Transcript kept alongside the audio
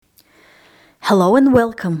Hello and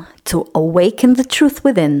welcome to Awaken the Truth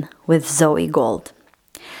Within with Zoe Gold.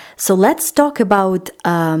 So let's talk about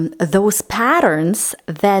those patterns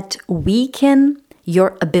that weaken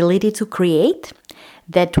your ability to create,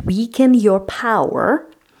 that weaken your power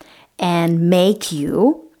and make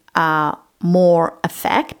you more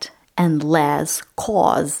effect and less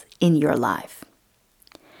cause in your life.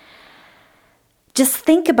 Just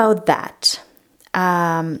think about that.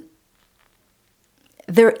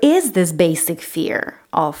 There is this basic fear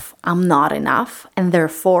of I'm not enough and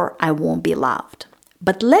therefore I won't be loved.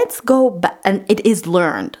 But let's go back, and it is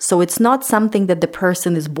learned. So it's not something that the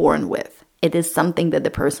person is born with. It is something that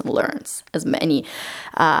the person learns, as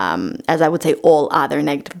I would say, all other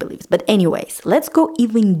negative beliefs. But anyways, let's go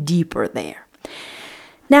even deeper there.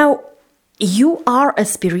 Now, you are a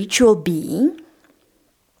spiritual being.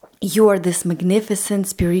 You are this magnificent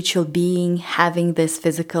spiritual being having this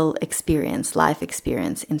physical experience, life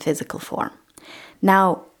experience in physical form.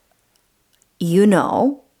 Now, you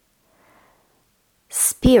know,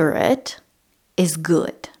 spirit is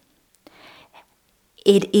good.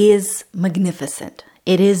 It is magnificent.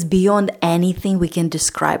 It is beyond anything we can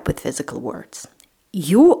describe with physical words.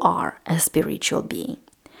 You are a spiritual being.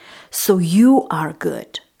 So you are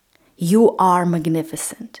good. You are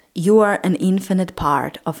magnificent. You are an infinite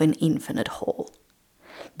part of an infinite whole.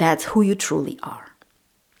 That's who you truly are.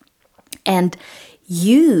 And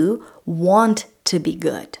you want to be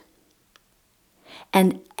good.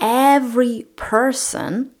 And every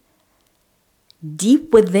person,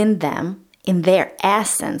 deep within them, in their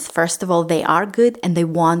essence, first of all, they are good and they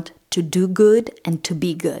want to do good and to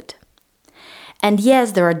be good. And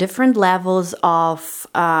yes, there are different levels of,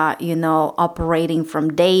 operating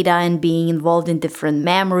from data and being involved in different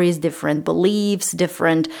memories, different beliefs,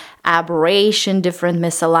 different aberration, different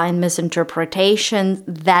misaligned misinterpretations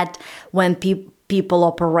that when people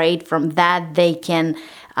operate from that, they can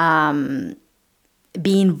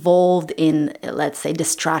be involved in, let's say,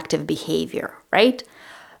 destructive behavior, right?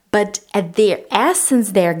 But at their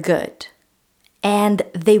essence, they're good and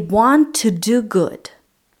they want to do good.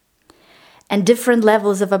 And different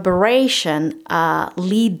levels of aberration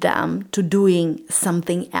lead them to doing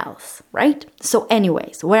something else, right? So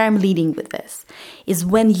anyways, where I'm leading with this is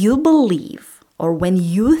when you believe or when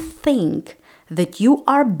you think that you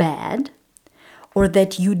are bad or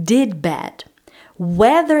that you did bad,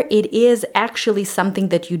 whether it is actually something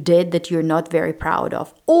that you did that you're not very proud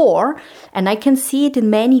of, or, and I can see it in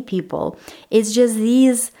many people, it's just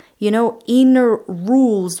these, inner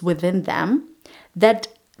rules within them that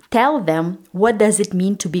tell them what does it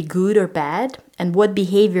mean to be good or bad, and what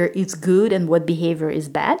behavior is good and what behavior is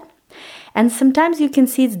bad. And sometimes you can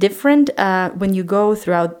see it's different when you go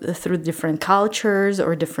through different cultures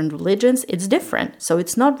or different religions. It's different, so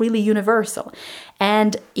it's not really universal.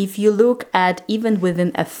 And if you look at even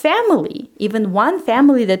within a family, even one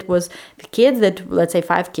family that was the kids that, let's say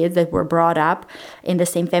 5 kids that were brought up in the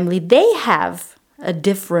same family, they have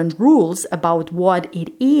different rules about what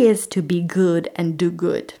it is to be good and do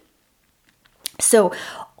good. So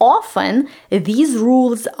often these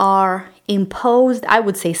rules are imposed, I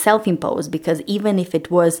would say self-imposed, because even if it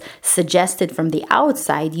was suggested from the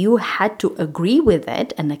outside, you had to agree with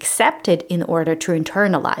it and accept it in order to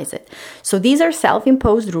internalize it. So these are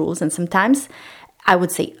self-imposed rules, and sometimes I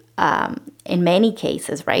would say in many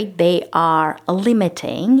cases, right, they are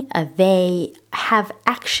limiting. They have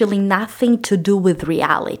actually nothing to do with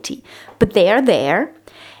reality, but they are there.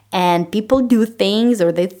 And people do things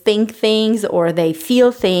or they think things or they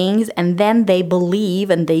feel things and then they believe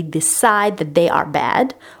and they decide that they are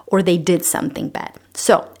bad or they did something bad.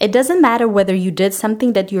 So it doesn't matter whether you did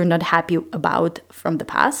something that you're not happy about from the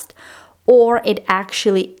past or it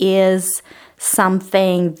actually is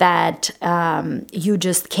something that you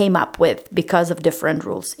just came up with because of different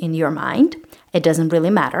rules in your mind. It doesn't really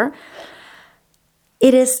matter.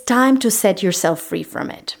 It is time to set yourself free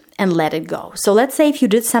from it and let it go. So let's say if you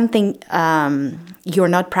did something you're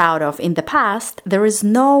not proud of in the past, there is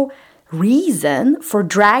no reason for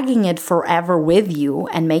dragging it forever with you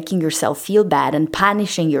and making yourself feel bad and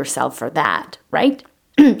punishing yourself for that, right?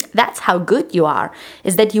 That's how good you are,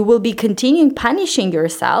 is that you will be continuing punishing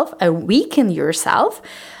yourself and weaken yourself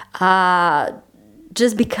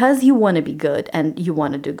just because you want to be good and you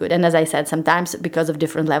want to do good. And as I said, sometimes because of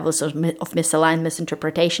different levels of misaligned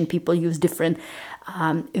misinterpretation, people use different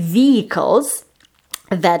vehicles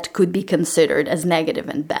that could be considered as negative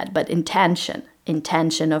and bad, but intention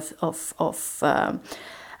of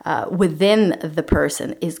within the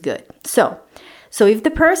person is good. So if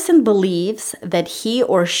the person believes that he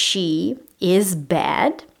or she is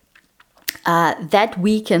bad, that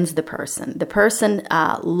weakens the person. The person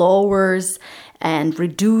lowers and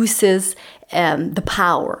reduces the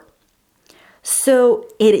power. So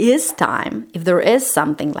it is time, if there is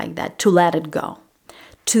something like that, to let it go,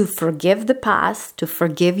 to forgive the past, to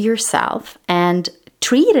forgive yourself, and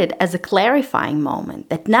treat it as a clarifying moment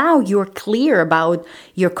that now you're clear about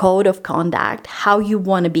your code of conduct, how you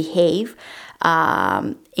want to behave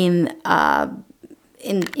in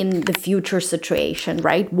the future situation,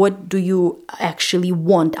 right? What do you actually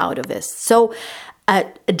want out of this? So a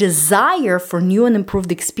desire for new and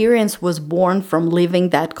improved experience was born from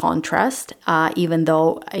living that contrast, even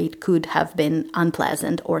though it could have been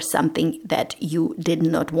unpleasant or something that you did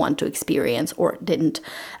not want to experience or that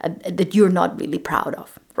you're not really proud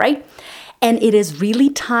of, right? And it is really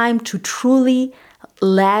time to truly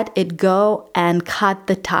let it go and cut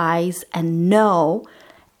the ties and know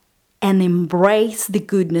and embrace the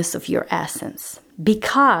goodness of your essence.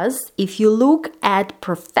 Because if you look at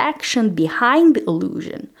perfection behind the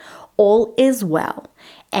illusion, all is well.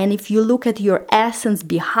 And if you look at your essence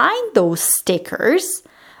behind those stickers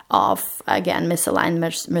of, again, misaligned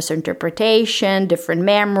misinterpretation, different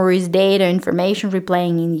memories, data, information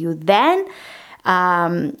replaying in you, then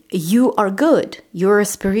you are good. You're a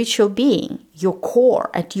spiritual being.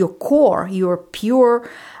 At your core, you're pure,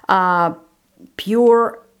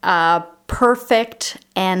 perfect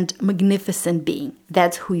and magnificent being.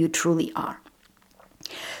 That's who you truly are.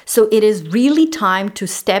 So it is really time to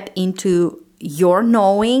step into your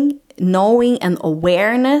knowing and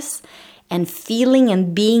awareness and feeling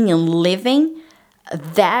and being and living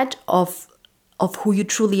that of who you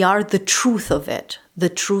truly are, the truth of it, the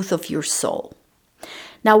truth of your soul.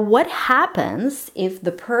 Now, what happens if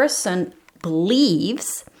the person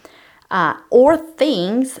believes or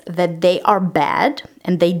thinks that they are bad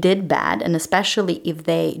and they did bad, and especially if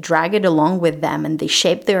they drag it along with them and they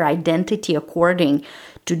shape their identity according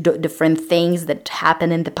to different things that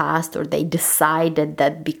happened in the past, or they decided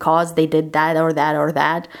that because they did that or that or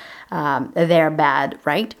that, they're bad,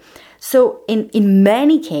 right? So in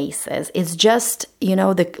many cases, it's just,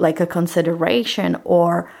 like a consideration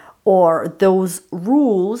or those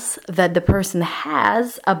rules that the person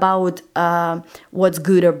has about what's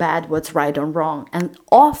good or bad, what's right or wrong. And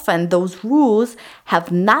often those rules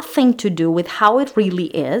have nothing to do with how it really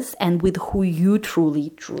is and with who you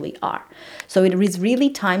truly, truly are. So it is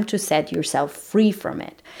really time to set yourself free from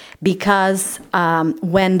it. Because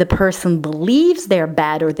when the person believes they're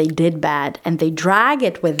bad or they did bad and they drag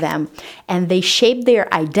it with them and they shape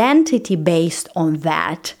their identity based on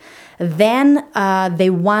that, then they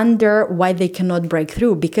wonder why they cannot break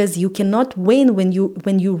through, because you cannot win when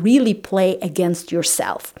you really play against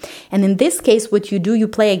yourself. And in this case, what you do, you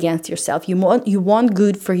play against yourself. You want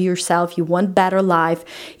good for yourself. You want better life.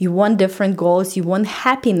 You want different goals. You want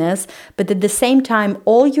happiness. But at the same time,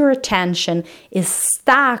 all your attention is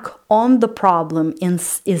stuck on the problem,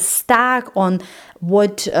 is stuck on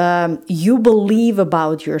what you believe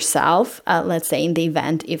about yourself. Let's say in the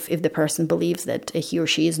event, if the person believes that he or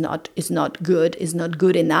she is not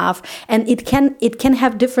good enough, and it can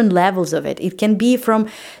have different levels of it. It can be from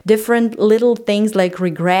different little things like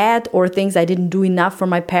regret, or things I didn't do enough for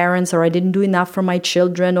my parents, or I didn't do enough for my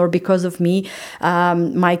children, or because of me,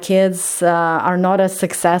 my kids are not as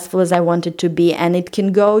successful as I wanted to be. And it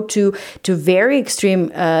can go to very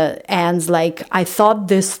extreme ends, like I thought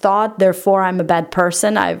this thought, therefore I'm a bad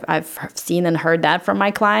person. I've seen and heard that from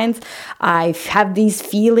my clients. I have these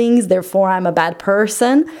feelings, therefore I'm a bad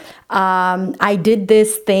person. I did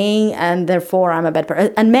this thing and therefore I'm a bad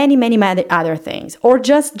person, and many other things, or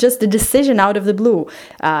just a decision out of the blue.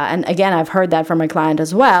 And again, I've heard that from my client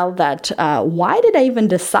as well, that why did I even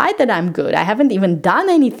decide that I'm good? I haven't even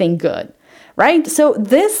done anything good. Right? So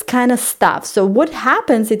this kind of stuff. So what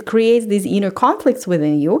happens, it creates these inner conflicts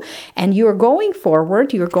within you, and you're going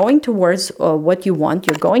forward, you're going towards what you want,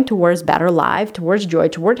 you're going towards better life, towards joy,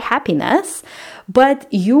 towards happiness, but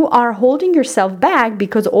you are holding yourself back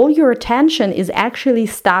because all your attention is actually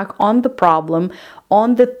stuck on the problem,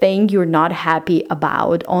 on the thing you're not happy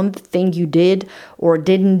about, on the thing you did or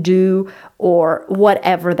didn't do, or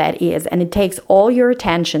whatever that is. And it takes all your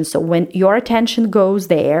attention. So when your attention goes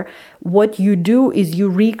there, what you do is you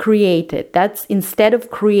recreate it. That's, instead of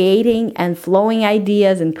creating and flowing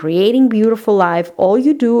ideas and creating beautiful life, all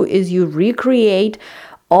you do is you recreate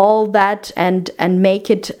all that and make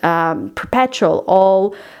it perpetual,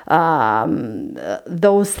 all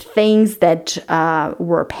those things that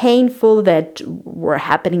were painful, that were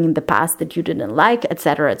happening in the past that you didn't like,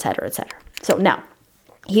 etc., etc., etc. So now,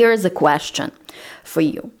 here's a question for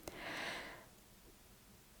you.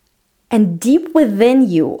 And deep within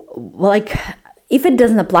you, like If it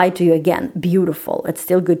doesn't apply to you, again, beautiful. It's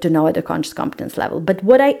still good to know at a conscious competence level. But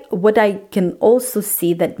what I can also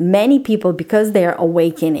see that many people, because they are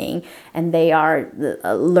awakening and they are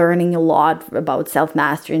learning a lot about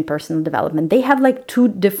self-mastery and personal development, they have like two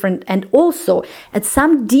different, and also at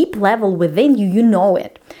some deep level within you, you know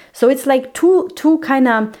it. So it's like two kind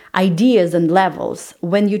of ideas and levels.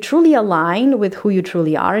 When you truly align with who you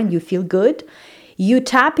truly are and you feel good, you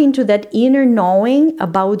tap into that inner knowing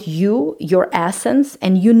about you, your essence,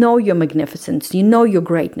 and you know your magnificence, you know your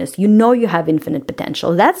greatness, you know you have infinite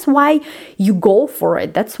potential. That's why you go for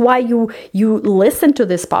it. That's why you listen to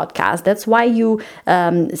this podcast. That's why you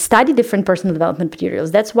study different personal development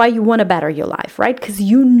materials. That's why you want to better your life, right? Because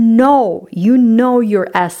you know your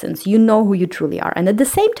essence, you know who you truly are. And at the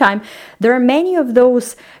same time, there are many of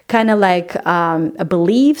those kind of like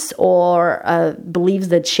beliefs or beliefs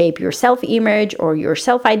that shape your self-image or your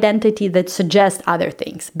self-identity that suggest other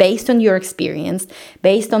things based on your experience,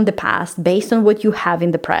 based on the past, based on what you have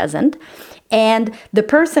in the present. And the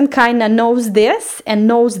person kind of knows this and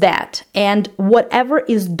knows that. And whatever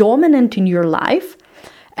is dominant in your life,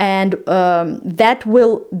 and that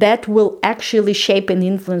will actually shape and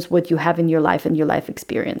influence what you have in your life and your life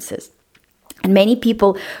experiences. And many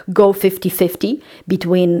people go 50-50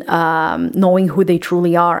 between knowing who they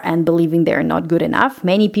truly are and believing they're not good enough.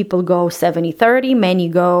 Many people go 70-30, many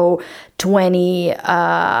go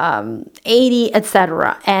 20-80,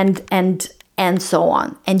 etc. And so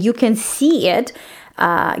on. And you can see it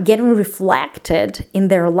getting reflected in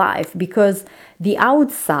their life, because the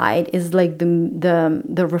outside is like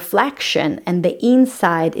the reflection, and the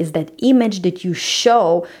inside is that image that you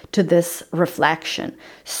show to this reflection.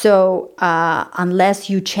 So unless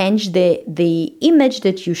you change the image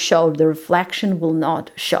that you show, the reflection will not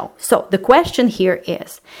show. So the question here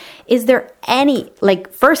is there any,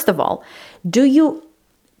 like, first of all, do you,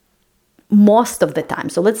 most of the time,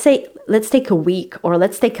 so let's take a week, or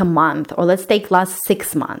let's take a month, or let's take last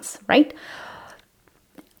 6 months, right?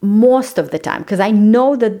 Most of the time, because I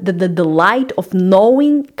know that the delight of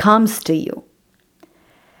knowing comes to you.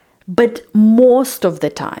 But most of the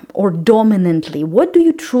time, or dominantly, what do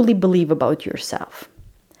you truly believe about yourself?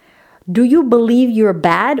 Do you believe you're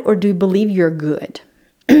bad, or do you believe you're good?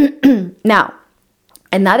 Now,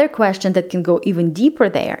 another question that can go even deeper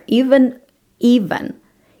there, even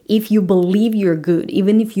if you believe you're good,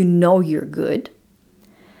 even if you know you're good,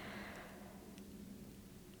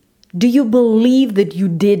 do you believe that you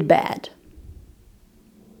did bad?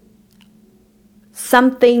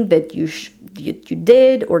 Something that you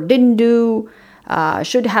did or didn't do,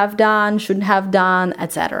 should have done, shouldn't have done,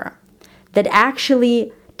 etc. That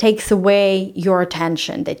actually takes away your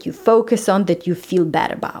attention, that you focus on, that you feel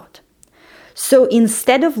bad about. So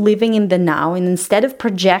instead of living in the now, and instead of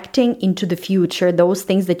projecting into the future those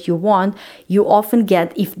things that you want, you often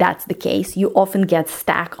get, if that's the case, you often get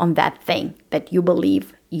stuck on that thing that you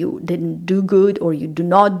believe you didn't do good, or you do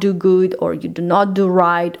not do good, or you do not do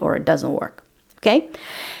right, or it doesn't work. Okay?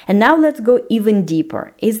 And now let's go even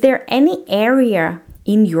deeper. Is there any area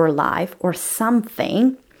in your life or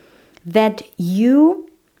something that you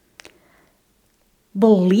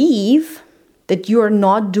believe that you are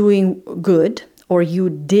not doing good, or you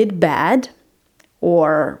did bad,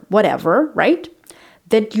 or whatever, right?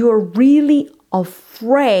 That you're really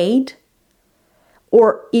afraid,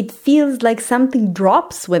 or it feels like something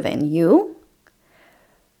drops within you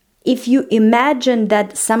if you imagine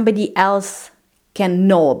that somebody else can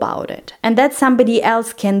know about it. And that somebody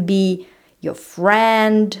else can be your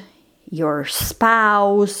friend, your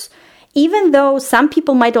spouse, even though some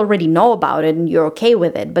people might already know about it and you're okay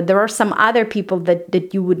with it, but there are some other people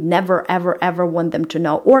that you would never, ever, ever want them to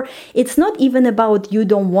know. Or it's not even about you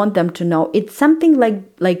don't want them to know. It's something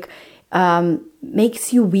like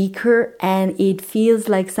makes you weaker, and it feels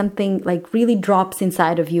like something like really drops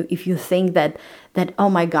inside of you if you think that oh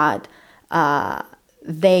my God,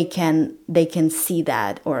 they can see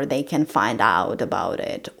that, or they can find out about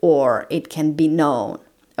it, or it can be known.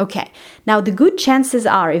 Okay, now the good chances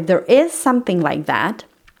are, if there is something like that,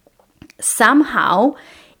 somehow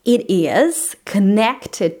it is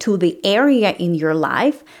connected to the area in your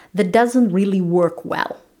life that doesn't really work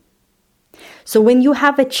well. So when you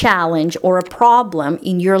have a challenge or a problem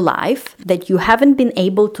in your life that you haven't been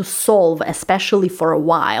able to solve, especially for a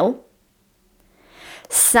while,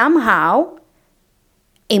 somehow,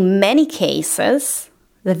 in many cases,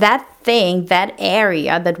 that thing, that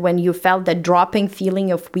area, that when you felt that dropping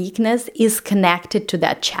feeling of weakness is connected to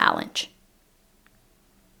that challenge,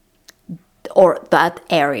 or that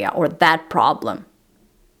area, or that problem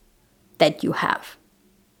that you have.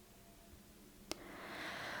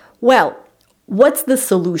 Well, what's the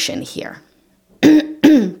solution here?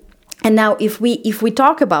 And now if we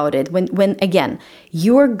talk about it, when again,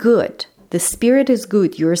 you're good, the spirit is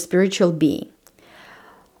good, you're a spiritual being.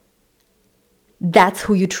 That's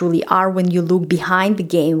who you truly are when you look behind the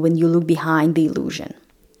game, when you look behind the illusion.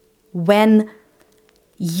 When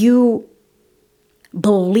you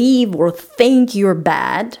believe or think you're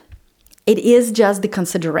bad, it is just the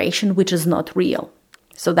consideration which is not real.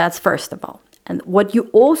 So that's first of all. And what you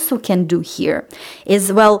also can do here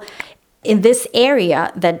is, well, in this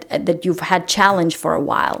area that you've had challenge for a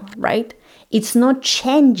while, right? It's not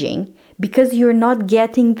changing because you're not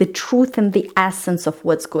getting the truth and the essence of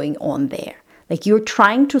what's going on there. Like you're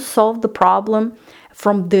trying to solve the problem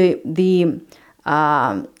from from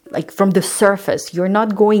the surface. You're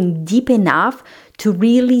not going deep enough to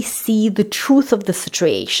really see the truth of the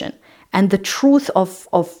situation and the truth of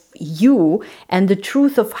you and the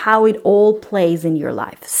truth of how it all plays in your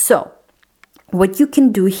life. So what you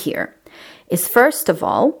can do here is, first of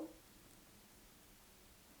all,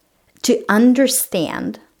 to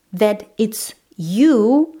understand that it's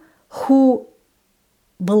you who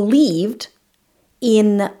believed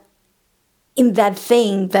in that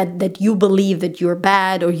thing that you believe that you're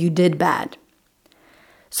bad or you did bad.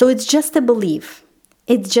 So it's just a belief.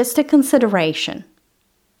 It's just a consideration.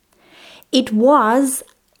 It was,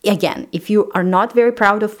 again, if you are not very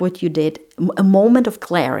proud of what you did, a moment of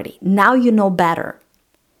clarity. Now you know better.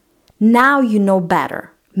 Now you know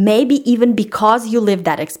better. Maybe even because you lived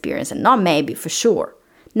that experience, and not maybe, for sure.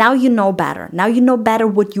 Now you know better. Now you know better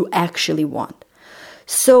what you actually want.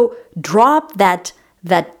 So drop that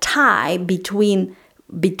tie between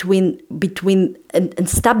and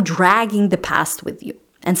stop dragging the past with you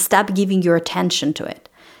and stop giving your attention to it.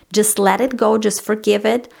 Just let it go. Just forgive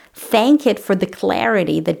it. Thank it for the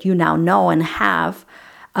clarity that you now know and have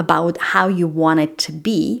about how you want it to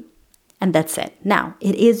be. And that's it. Now,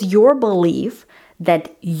 it is your belief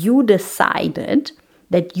that you decided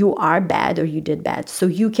that you are bad or you did bad. So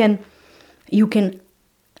you can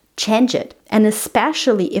change it. And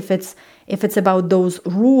especially if it's about those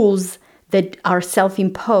rules that are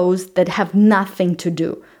self-imposed that have nothing to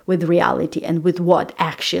do with reality and with what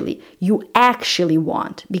actually you actually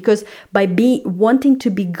want. Because by wanting to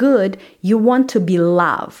be good, you want to be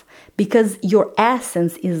love. Because your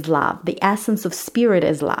essence is love. The essence of spirit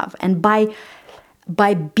is love. And by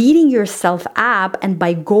beating yourself up and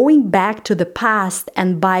by going back to the past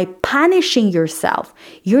and by punishing yourself,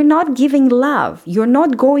 you're not giving love. You're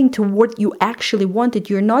not going to what you actually wanted.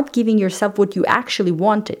 You're not giving yourself what you actually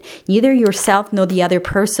wanted. Neither yourself, nor the other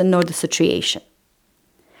person, nor the situation.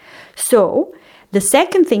 So the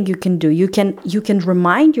second thing you can do, you can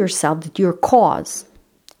remind yourself that you're cause.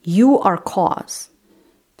 You are cause.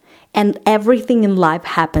 And everything in life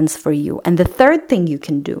happens for you. And the third thing you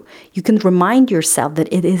can do, you can remind yourself that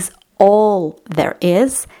it is all there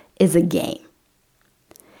is a game.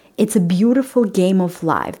 It's a beautiful game of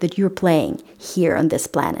life that you're playing here on this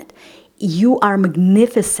planet. You are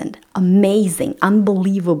magnificent, amazing,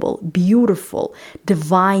 unbelievable, beautiful,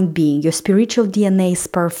 divine being. Your spiritual DNA is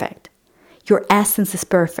perfect. Your essence is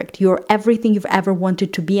perfect. You're everything you've ever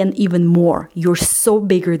wanted to be and even more. You're so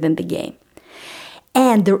bigger than the game.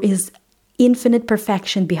 And there is infinite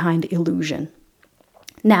perfection behind illusion.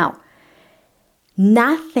 Now,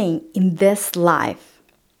 nothing in this life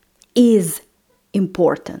is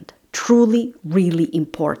important, truly, really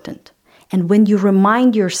important. And when you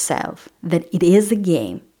remind yourself that it is a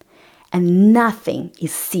game and nothing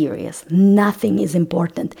is serious, nothing is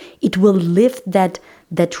important, it will lift that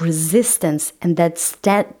resistance and that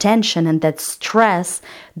tension and that stress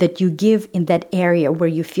that you give in that area where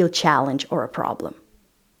you feel challenge or a problem.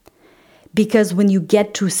 Because when you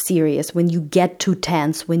get too serious, when you get too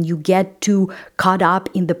tense, when you get too caught up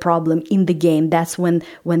in the problem, in the game, that's when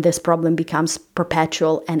this problem becomes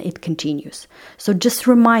perpetual and it continues. So just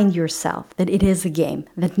remind yourself that it is a game,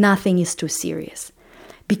 that nothing is too serious.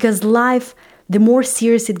 Because life, the more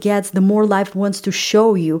serious it gets, the more life wants to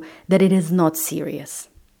show you that it is not serious.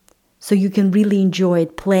 So you can really enjoy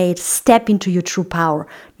it, play it, step into your true power,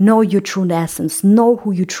 know your true essence, know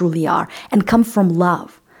who you truly are, and come from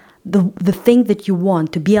love. The thing that you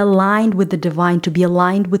want, to be aligned with the divine, to be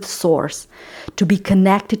aligned with source, to be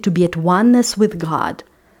connected, to be at oneness with God,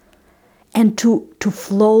 and to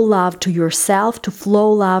flow love to yourself, to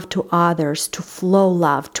flow love to others, to flow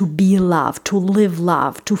love, to be love, to live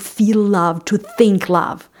love, to feel love, to think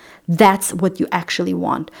love. That's what you actually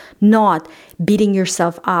want. Not beating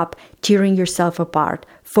yourself up, tearing yourself apart,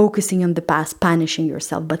 focusing on the past, punishing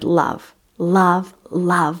yourself, but love, love,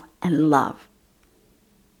 love, and love.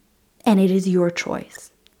 And it is your choice,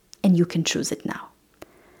 and you can choose it now.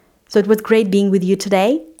 So it was great being with you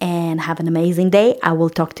today, and have an amazing day. I will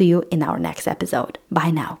talk to you in our next episode.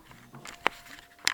 Bye now.